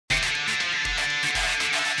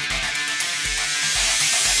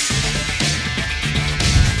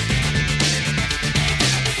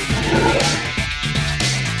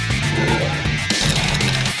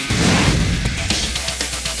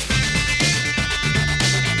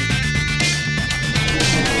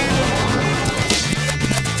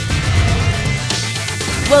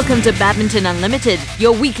Welcome to Badminton Unlimited,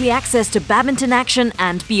 your weekly access to badminton action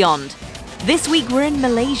and beyond. This week we're in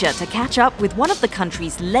Malaysia to catch up with one of the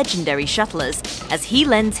country's legendary shuttlers as he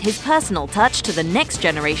lends his personal touch to the next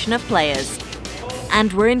generation of players.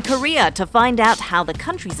 And we're in Korea to find out how the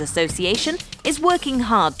country's association is working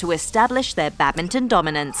hard to establish their badminton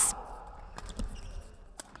dominance.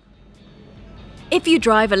 If you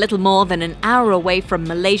drive a little more than an hour away from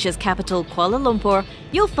Malaysia's capital, Kuala Lumpur,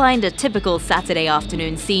 you'll find a typical Saturday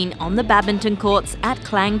afternoon scene on the badminton courts at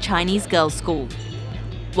Klang Chinese Girls' School.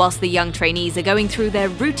 Whilst the young trainees are going through their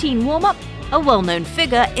routine warm-up, a well-known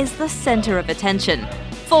figure is the centre of attention.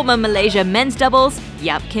 Former Malaysia men's doubles,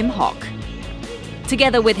 Yap Kim Hock.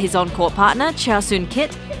 Together with his on-court partner, Chia Soon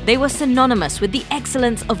Kit, they were synonymous with the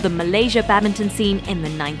excellence of the Malaysia badminton scene in the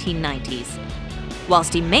 1990s.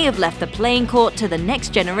 Whilst he may have left the playing court to the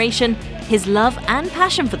next generation, his love and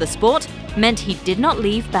passion for the sport meant he did not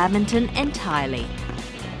leave badminton entirely.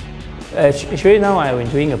 Actually now I'm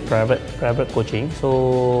doing a private coaching,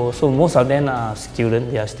 so most of them are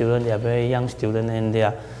students. They are very young students,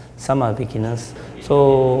 and some are beginners.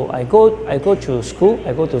 So I go to school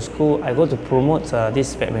to promote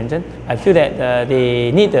this badminton. I feel that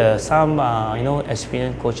they need some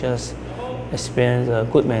experienced coaches,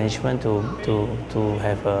 good management to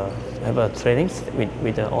have a trainings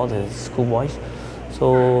with all the school boys.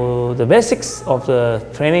 So the basics of the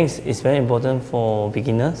trainings is very important for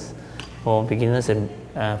beginners and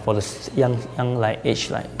for the young like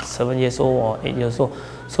age like 7 years old or 8 years old.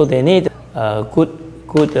 So they need good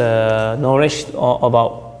knowledge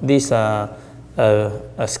about this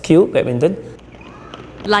skill badminton.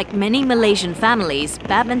 Like many Malaysian families,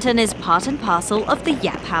 badminton is part and parcel of the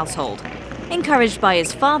Yap household. Encouraged by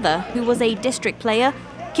his father, who was a district player,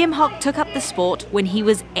 Kim Hock took up the sport when he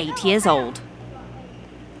was 8 years old.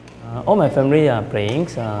 All my family are playing,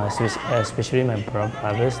 especially my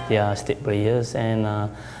brothers. They are state players, and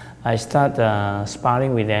I start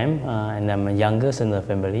sparring with them, and I'm the youngest in the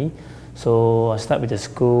family. So I start with the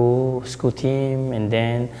school team, and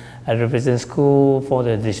then I represent school for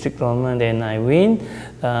the district tournament, and I win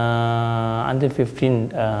under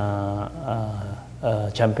 15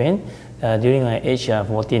 champion during my age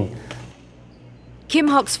 14. Kim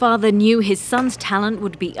Hock's father knew his son's talent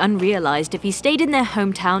would be unrealised if he stayed in their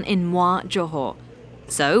hometown in Muar, Johor.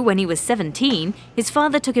 So, when he was 17, his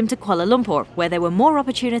father took him to Kuala Lumpur, where there were more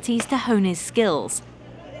opportunities to hone his skills.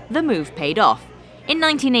 The move paid off. In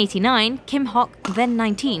 1989, Kim Hock, then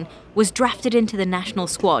 19, was drafted into the national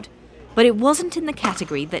squad, but it wasn't in the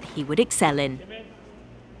category that he would excel in.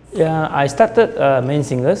 Yeah, I started main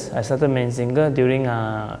singles. During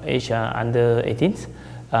age under 18s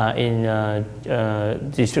in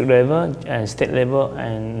district level and state level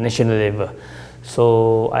and national level.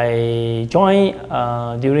 So I joined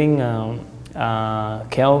during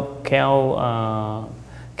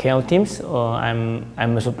KL teams. I'm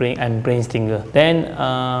playing single. Then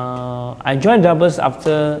I joined doubles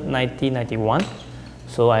after 1991.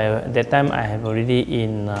 So at that time I have already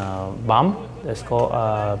in BAM. That's called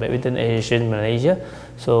Badminton Association Malaysia.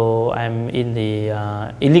 So I'm in the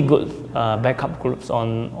elite good backup groups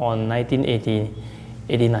on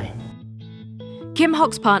 1989. Kim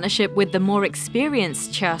Hock's partnership with the more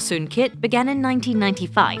experienced Chia Soon Kit began in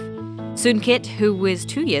 1995. Soon Kit, who was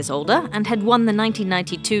 2 years older and had won the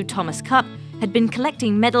 1992 Thomas Cup, had been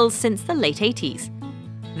collecting medals since the late 80s.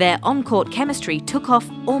 Their on-court chemistry took off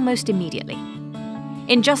almost immediately.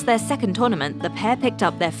 In just their second tournament, the pair picked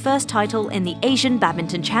up their first title in the Asian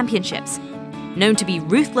Badminton Championships. Known to be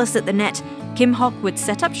ruthless at the net, Kim Hock would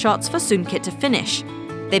set up shots for Soon Kit to finish.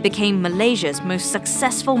 They became Malaysia's most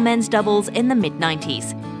successful men's doubles in the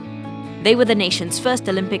mid-90s. They were the nation's first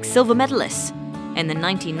Olympic silver medalists in the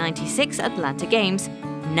 1996 Atlanta Games,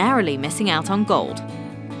 narrowly missing out on gold.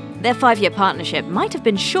 Their 5-year partnership might have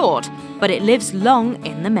been short, but it lives long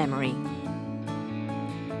in the memory.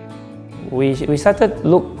 We started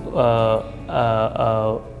look the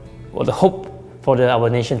hope for our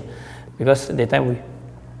nation, because at the time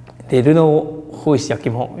they don't know who is Yap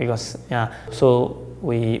Kim Hock, because so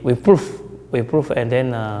we prove and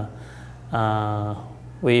then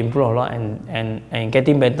we improve a lot and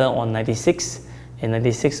getting better on 96. In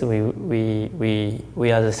 96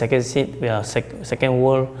 we are the second seed. We are second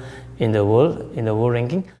world in the world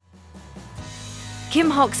ranking. Kim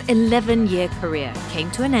Hock's 11-year career came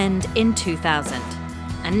to an end in 2000.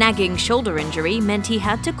 A nagging shoulder injury meant he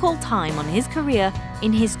had to call time on his career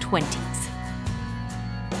in his 20s.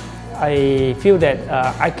 I feel that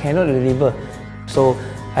I cannot deliver, so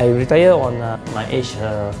I retire on my age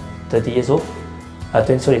 30 years old,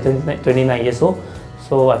 29 years old.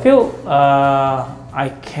 So I feel I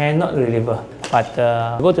cannot deliver. but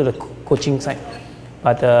go to the coaching side.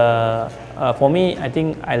 But for me, I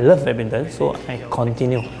think I love badminton, so I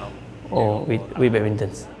continue with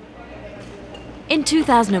badminton. In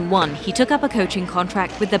 2001, he took up a coaching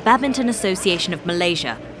contract with the Badminton Association of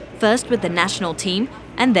Malaysia, first with the national team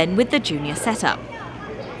and then with the junior setup.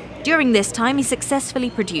 During this time, he successfully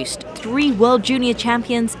produced 3 World Junior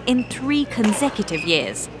Champions in 3 consecutive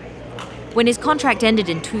years. When his contract ended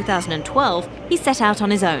in 2012, he set out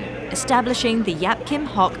on his own, establishing the Yap Kim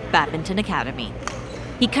Hock Badminton Academy.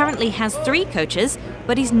 He currently has 3 coaches,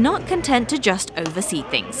 but he's not content to just oversee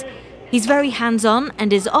things. He's very hands-on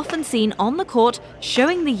and is often seen on the court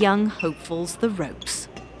showing the young hopefuls the ropes.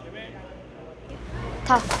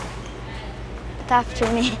 Tough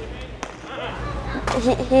to me.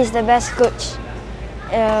 He's the best coach.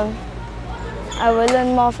 I will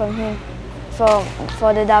learn more from him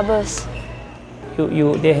for the doubles.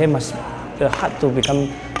 They have the heart to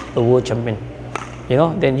become a world champion. You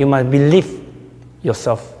know, then you must believe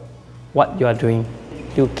yourself, what you are doing.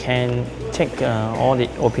 You can take all the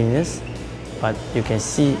opinions, but you can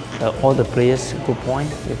see all the players' good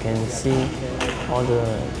point. You can see all the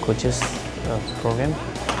coaches' program,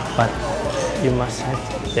 but you must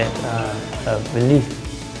have that belief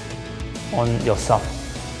on yourself.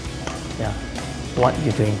 Yeah, what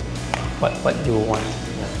you're doing, what you want.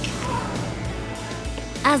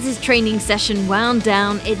 As his training session wound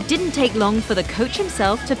down, it didn't take long for the coach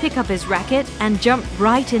himself to pick up his racket and jump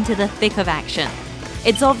right into the thick of action.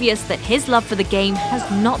 It's obvious that his love for the game has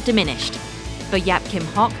not diminished. For Yap Kim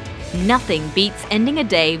Hock, nothing beats ending a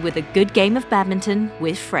day with a good game of badminton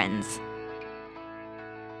with friends.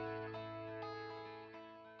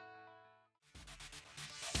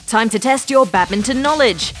 Time to test your badminton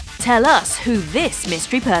knowledge. Tell us who this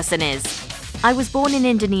mystery person is. I was born in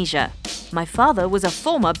Indonesia. My father was a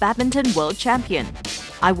former Badminton World Champion.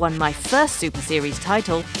 I won my first Super Series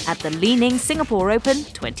title at the Li Ning Singapore Open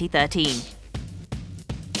 2013.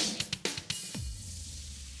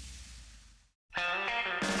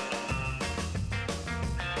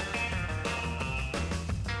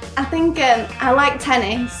 I think I like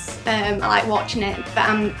tennis. I like watching it, but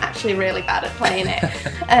I'm actually really bad at playing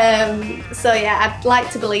it. So yeah, I'd like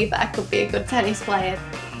to believe that I could be a good tennis player.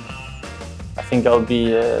 I think I'll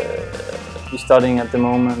be studying at the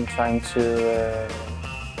moment, trying to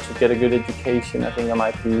get a good education. I think I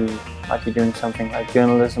might be doing something like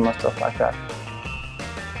journalism or stuff like that.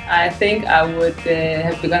 I think I would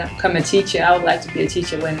have become a teacher. I would like to be a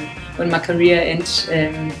teacher when my career ends,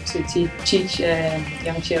 to teach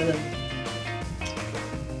young children.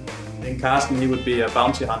 I think Carsten, he would be a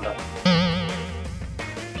bounty hunter.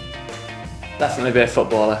 Definitely be a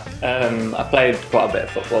footballer. I played quite a bit of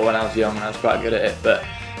football when I was young and I was quite good at it, but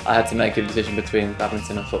I had to make a decision between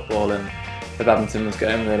badminton and football, and the badminton was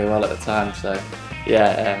going really well at the time, so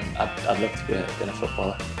yeah, I'd love to be a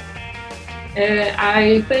footballer.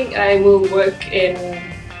 I think I will work in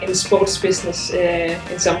sports business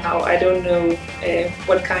in somehow. I don't know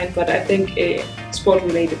what kind, but I think sport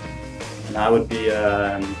related. And I would be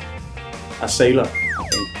a sailor,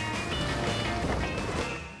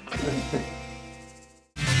 I think.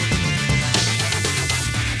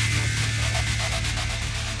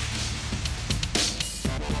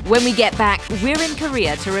 When we get back, we're in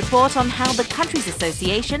Korea to report on how the country's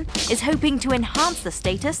association is hoping to enhance the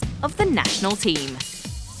status of the national team.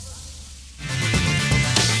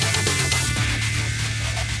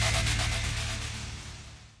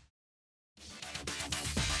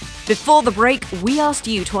 Before the break, we asked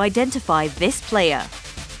you to identify this player.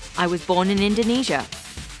 I was born in Indonesia.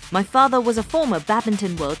 My father was a former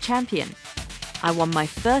Badminton World Champion. I won my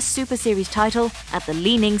first Super Series title at the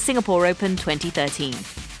Li Ning Singapore Open 2013.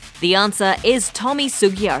 The answer is Tommy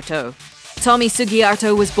Sugiarto. Tommy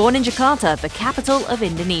Sugiarto was born in Jakarta, the capital of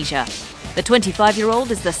Indonesia. The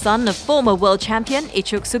 25-year-old is the son of former world champion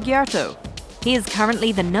Icuk Sugiarto. He is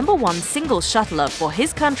currently the #1 singles shuttler for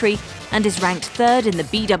his country and is ranked 3rd in the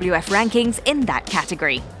BWF rankings in that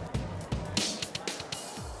category.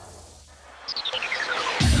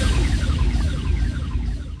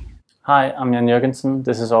 Hi, I'm Jan Jørgensen.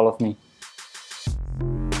 This is All of Me.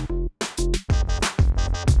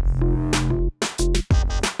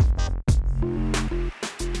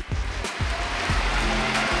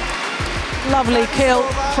 Lovely kill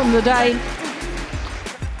from the day.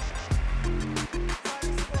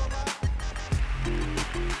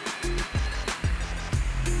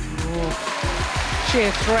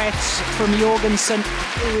 Sheer threats from Jorgensen,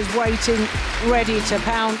 who was waiting, ready to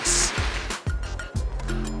pounce.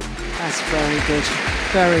 That's very good.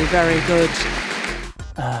 Very, very good.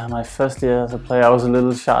 My first year as a player, I was a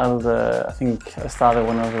little child. I think I started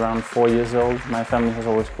when I was around 4 years old. My family has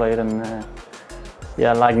always played, and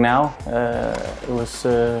yeah, like now, it was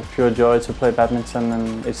pure joy to play badminton,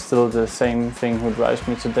 and it's still the same thing who drives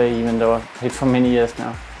me today, even though I've played for many years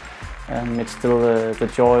now. It's still the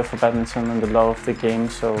joy for badminton and the love of the game,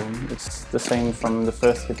 so it's the same from the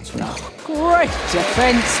first hit to now. Great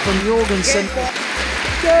defence from Jorgensen.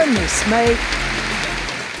 Goodness me.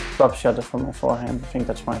 Drop shot from my forehand, I think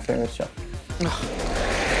that's my favourite shot. Oh,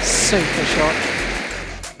 super shot.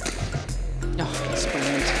 Oh, that's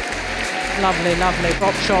brilliant. Lovely, lovely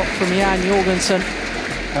drop shot from Jan Jorgensen.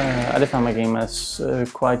 I define my game as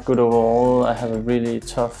quite good overall. I have a really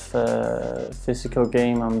tough physical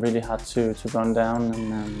game. I'm really hard to run down,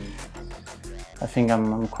 and I think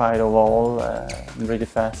I'm quite overall really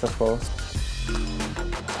fast as well.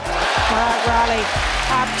 That rally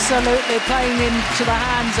absolutely playing into the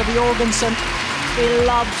hands of Jorgensen. He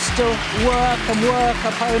loves to work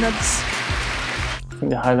opponents. I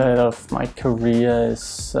think the highlight of my career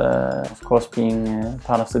is, of course, being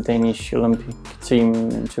part of the Danish Olympic team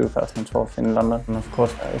in 2012 in London. And of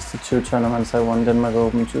course, it's the two tournaments I won: Denmark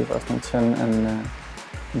Open 2010 and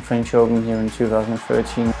French Open here in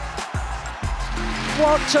 2013.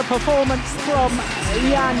 What a performance from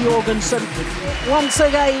Jan Jorgensen. Once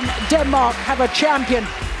again, Denmark have a champion.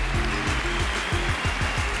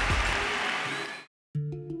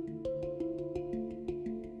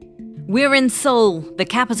 We're in Seoul, the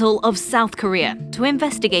capital of South Korea, to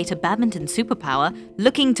investigate a badminton superpower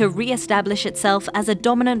looking to re-establish itself as a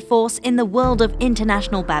dominant force in the world of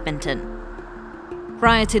international badminton.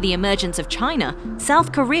 Prior to the emergence of China,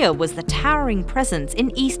 South Korea was the towering presence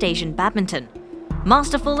in East Asian badminton.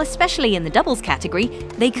 Masterful, especially in the doubles category,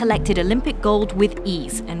 they collected Olympic gold with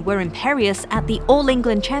ease and were imperious at the All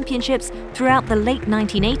England Championships throughout the late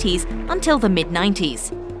 1980s until the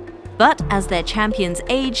mid-90s. But as their champions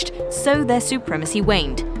aged, so their supremacy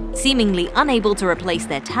waned. Seemingly unable to replace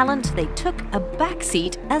their talent, they took a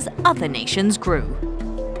backseat as other nations grew.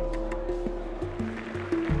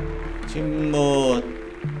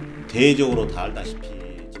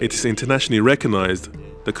 It is internationally recognized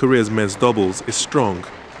that Korea's men's doubles is strong.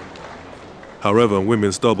 However,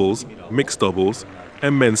 women's doubles, mixed doubles,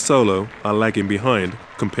 and men's solo are lagging behind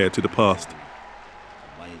compared to the past.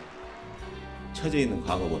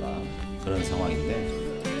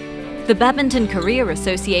 The Badminton Korea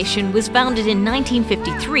Association was founded in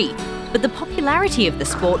 1953, but the popularity of the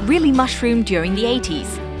sport really mushroomed during the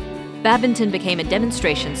 80s. Badminton became a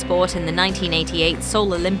demonstration sport in the 1988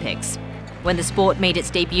 Seoul Olympics. When the sport made its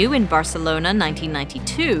debut in Barcelona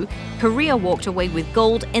 1992, Korea walked away with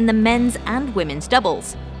gold in the men's and women's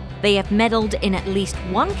doubles. They have medalled in at least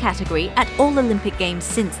one category at all Olympic Games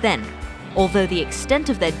since then, although the extent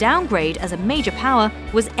of their downgrade as a major power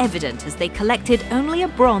was evident as they collected only a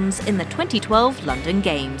bronze in the 2012 London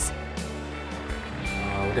Games.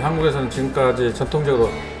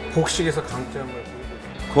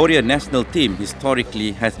 Korea national team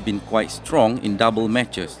historically has been quite strong in double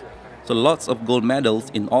matches, so lots of gold medals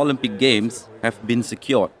in Olympic Games have been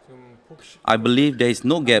secured. I believe there is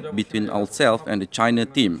no gap between ourselves and the China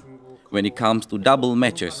team when it comes to double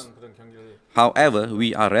matches. However,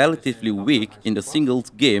 we are relatively weak in the singles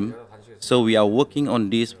game, so we are working on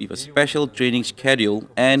this with a special training schedule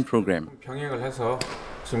and program.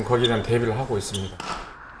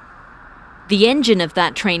 The engine of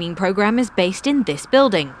that training program is based in this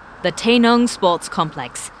building, the Taenong Sports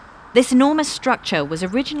Complex. This enormous structure was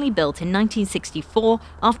originally built in 1964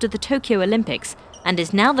 after the Tokyo Olympics and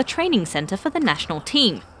is now the training center for the national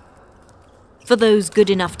team. For those good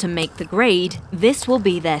enough to make the grade, this will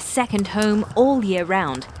be their second home all year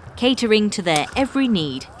round, catering to their every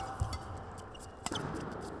need.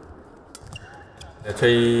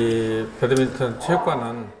 The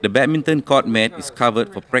badminton court mat is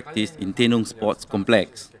covered for practice in Taenong Sports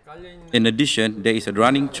Complex. In addition, there is a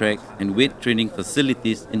running track and weight training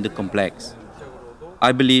facilities in the complex.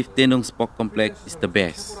 I believe Taenong Sports Complex is the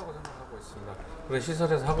best.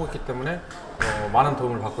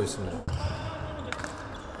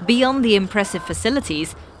 Beyond the impressive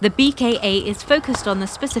facilities, the BKA is focused on the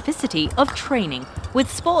specificity of training,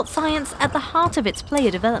 with sports science at the heart of its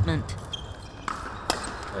player development.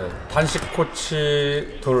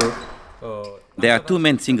 There are 2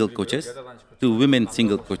 men single coaches, 2 women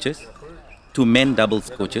single coaches, 2 men doubles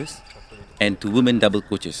coaches, and 2 women double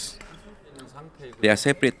coaches. There are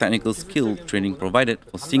separate technical skill training provided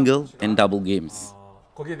for single and double games.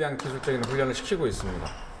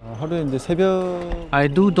 I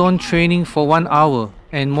do dawn training for 1 hour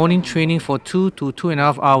and morning training for 2 to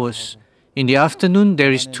 2.5 hours. In the afternoon,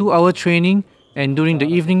 there is 2-hour training and during the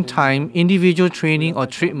evening time, individual training or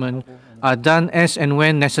treatment are done as and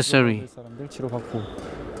when necessary.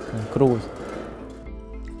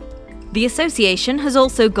 The association has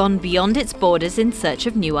also gone beyond its borders in search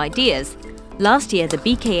of new ideas. Last year, the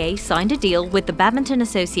BKA signed a deal with the Badminton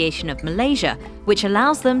Association of Malaysia, which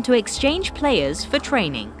allows them to exchange players for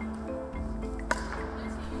training.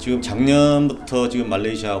 작년부터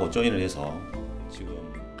말레이시아하고 조인을 해서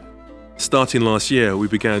Starting last year, we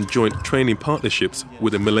began joint training partnerships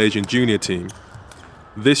with the Malaysian junior team.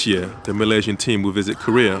 This year, the Malaysian team will visit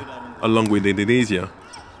Korea, along with Indonesia,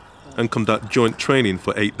 and conduct joint training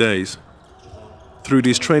for 8 days. Through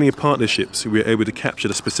these training partnerships, we are able to capture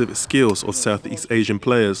the specific skills of Southeast Asian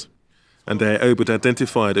players, and they are able to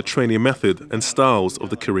identify the training method and styles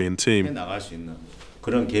of the Korean team.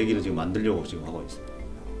 그런 계기를 지금 만들려고 지금 하고 있습니다.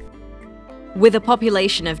 With a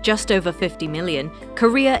population of just over 50 million,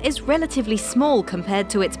 Korea is relatively small compared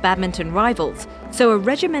to its badminton rivals, so a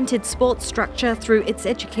regimented sports structure through its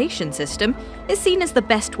education system is seen as the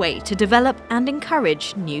best way to develop and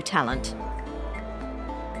encourage new talent.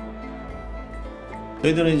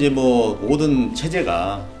 저희들은 이제 모든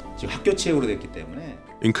체제가 지금 학교 체육으로 됐기 때문에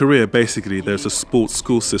In Korea, basically, there's a sports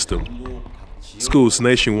school system. Schools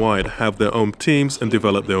nationwide have their own teams and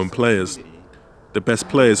develop their own players. The best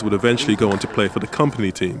players would eventually go on to play for the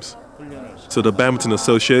company teams. So the Badminton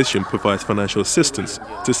Association provides financial assistance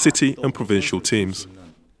to city and provincial teams.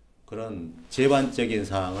 그런 제반적인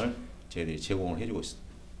사항을 저희들이 제공을 해주고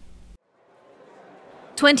있습니다.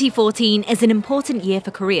 2014 is an important year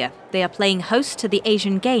for Korea. They are playing host to the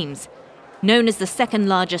Asian Games. Known as the second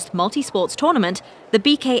largest multi-sports tournament, the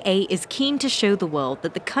BKA is keen to show the world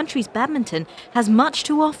that the country's badminton has much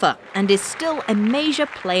to offer and is still a major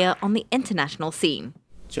player on the international scene.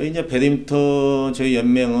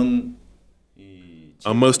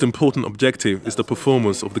 Our most important objective is the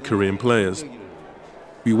performance of the Korean players.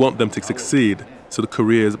 We want them to succeed so that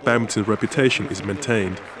Korea's badminton reputation is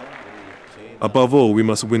maintained. Above all, we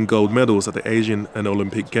must win gold medals at the Asian and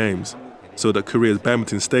Olympic Games, so that Korea's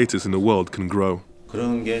badminton status in the world can grow.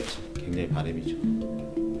 그런 게 굉장히 바람이죠.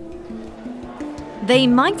 They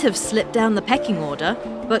might have slipped down the pecking order,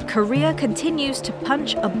 but Korea continues to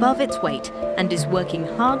punch above its weight and is working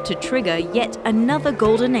hard to trigger yet another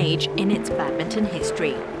golden age in its badminton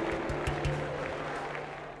history.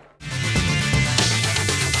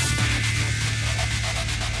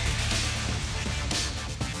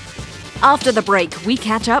 After the break, we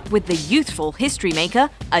catch up with the youthful history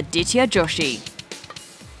maker, Aditya Joshi.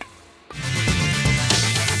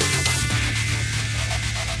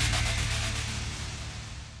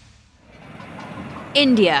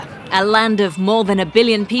 India, a land of more than 1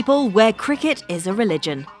 billion people where cricket is a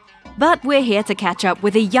religion. But we're here to catch up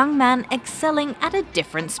with a young man excelling at a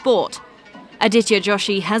different sport. Aditya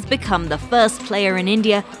Joshi has become the first player in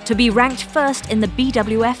India to be ranked first in the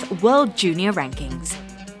BWF World Junior Rankings.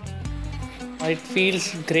 It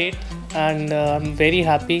feels great and I'm very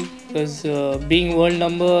happy because being world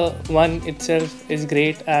number 1 itself is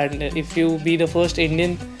great, and if you be the first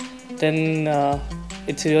Indian, then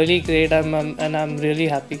it's really great and I'm really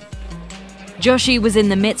happy. Joshi was in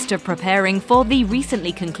the midst of preparing for the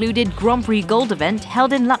recently concluded Grand Prix Gold event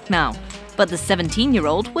held in Lucknow, but the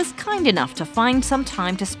 17-year-old was kind enough to find some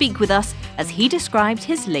time to speak with us as he described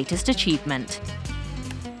his latest achievement.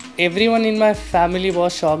 Everyone in my family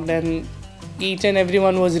was shocked and each and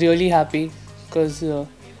everyone was really happy because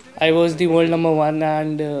I was the world number 1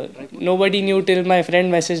 and nobody knew till my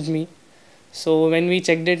friend messaged me. So when we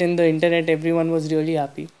checked it in the internet, everyone was really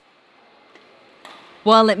happy.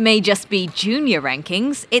 While it may just be junior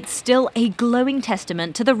rankings, it's still a glowing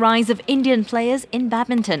testament to the rise of Indian players in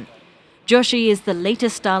badminton. Joshi is the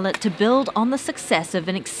latest starlet to build on the success of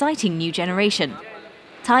an exciting new generation.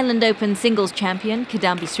 Thailand Open singles champion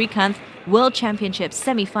Kidambi Srikanth, World Championships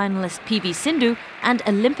semi-finalist PV Sindhu and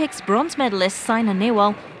Olympics bronze medalist Saina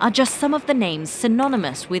Nehwal are just some of the names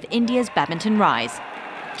synonymous with India's badminton rise.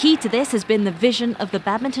 Key to this has been the vision of the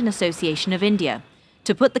Badminton Association of India,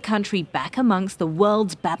 to put the country back amongst the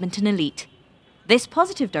world's badminton elite. This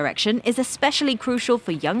positive direction is especially crucial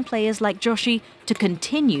for young players like Joshi to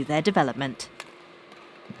continue their development.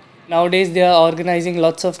 Nowadays they are organizing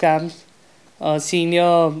lots of camps,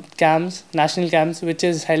 senior camps, national camps, which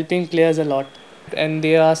is helping players a lot. And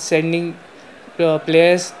they are sending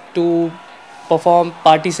players to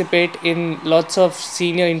participate in lots of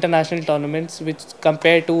senior international tournaments, which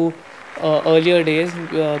compared to earlier days,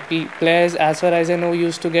 players, as far as I know,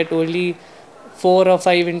 used to get only 4 or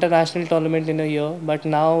 5 international tournaments in a year, but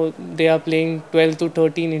now they are playing 12 to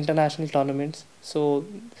 13 international tournaments, so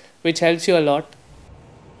which helps you a lot.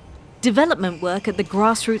 Development work at the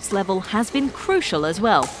grassroots level has been crucial as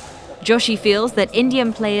well. Joshi feels that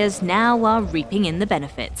Indian players now are reaping in the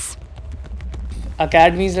benefits.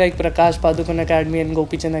 Academies like Prakash Padukone Academy and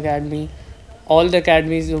Gopichan Academy, all the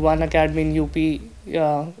academies, one academy in UP,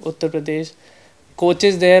 Uttar Pradesh,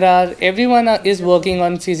 coaches there are, everyone is working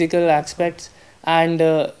on physical aspects, and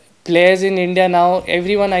players in India now,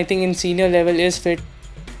 everyone I think in senior level is fit.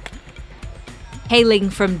 Hailing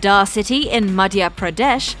from Dar city in Madhya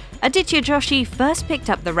Pradesh, Aditya Joshi first picked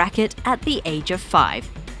up the racket at the age of 5.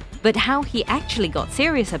 But how he actually got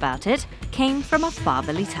serious about it came from a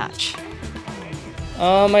fatherly touch.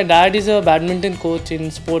 My dad is a badminton coach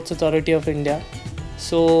in Sports Authority of India.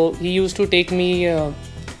 So he used to take me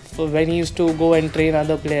when he used to go and train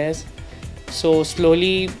other players. So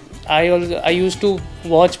slowly I used to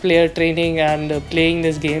watch player training and playing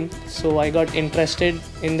this game. So I got interested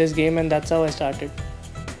in this game, and that's how I started.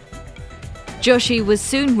 Joshi was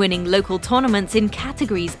soon winning local tournaments in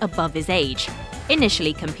categories above his age.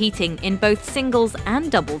 Initially competing in both singles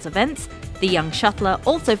and doubles events, the young shuttler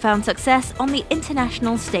also found success on the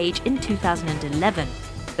international stage in 2011.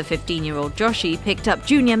 The 15-year-old Joshi picked up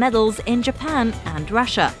junior medals in Japan and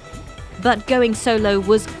Russia. But going solo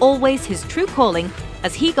was always his true calling,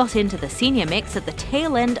 as he got into the senior mix at the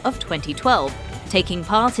tail end of 2012, taking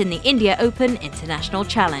part in the India Open International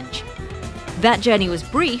Challenge. That journey was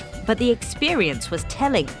brief, but the experience was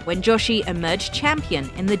telling when Joshi emerged champion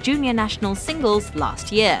in the junior national singles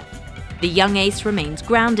last year. The young ace remains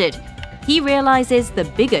grounded. He realizes the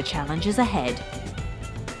bigger challenges ahead.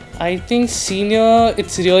 I think senior,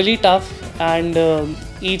 it's really tough, and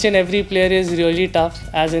each and every player is really tough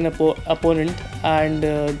as an opponent,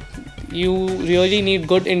 and you really need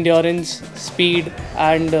good endurance, speed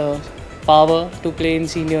and power to play in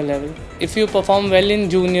senior level. If you perform well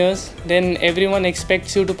in juniors, then everyone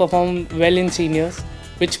expects you to perform well in seniors,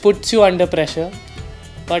 which puts you under pressure.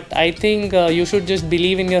 But I think you should just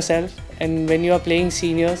believe in yourself, and when you are playing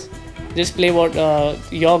seniors, just play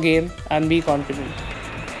your game and be confident.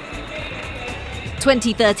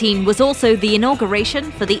 2013 was also the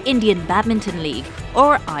inauguration for the Indian Badminton League,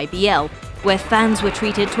 or IBL, where fans were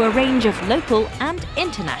treated to a range of local and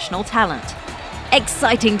international talent.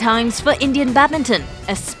 Exciting times for Indian badminton,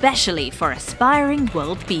 especially for aspiring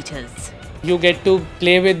world beaters. You get to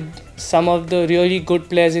play with some of the really good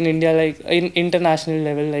players in India, like in international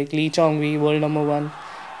level, like Lee Chong-wei, world #1.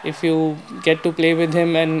 If you get to play with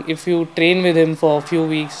him and if you train with him for a few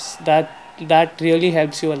weeks, that really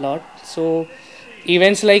helps you a lot. So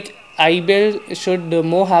events like IBL should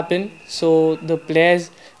more happen, so the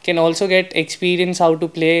players can also get experience how to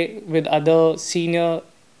play with other senior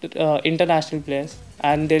international players,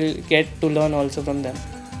 and they'll get to learn also from them.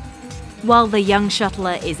 While the young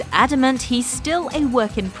shuttler is adamant he's still a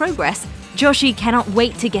work in progress, Joshi cannot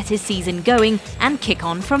wait to get his season going and kick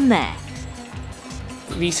on from there.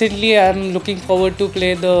 Recently, I'm looking forward to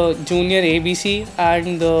play the Junior ABC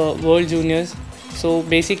and the World Juniors. So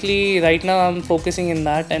basically, right now I'm focusing in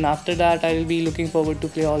that, and after that I'll be looking forward to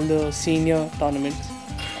play all the senior tournaments.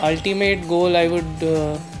 Ultimate goal, I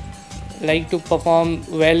would like to perform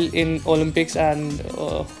well in Olympics, and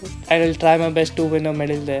I will try my best to win a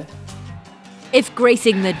medal there. If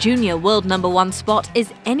gracing the junior world #1 spot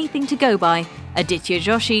is anything to go by, Aditya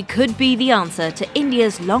Joshi could be the answer to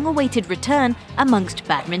India's long-awaited return amongst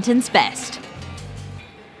badminton's best.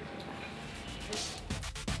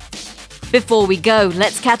 Before we go,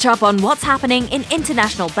 let's catch up on what's happening in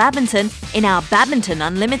international badminton in our Badminton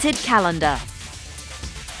Unlimited calendar.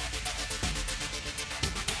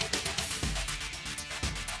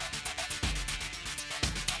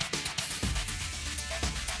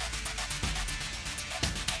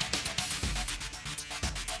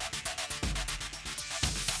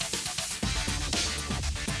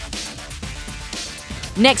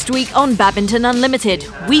 Next week on Badminton Unlimited,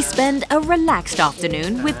 we spend a relaxed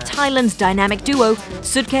afternoon with Thailand's dynamic duo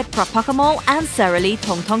Sudket Prapakamal and Saralee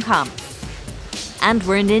Tongtongkham. And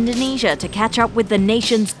we're in Indonesia to catch up with the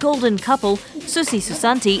nation's golden couple Susi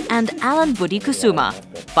Susanti and Alan Budi Kusuma.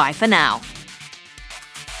 Bye for now.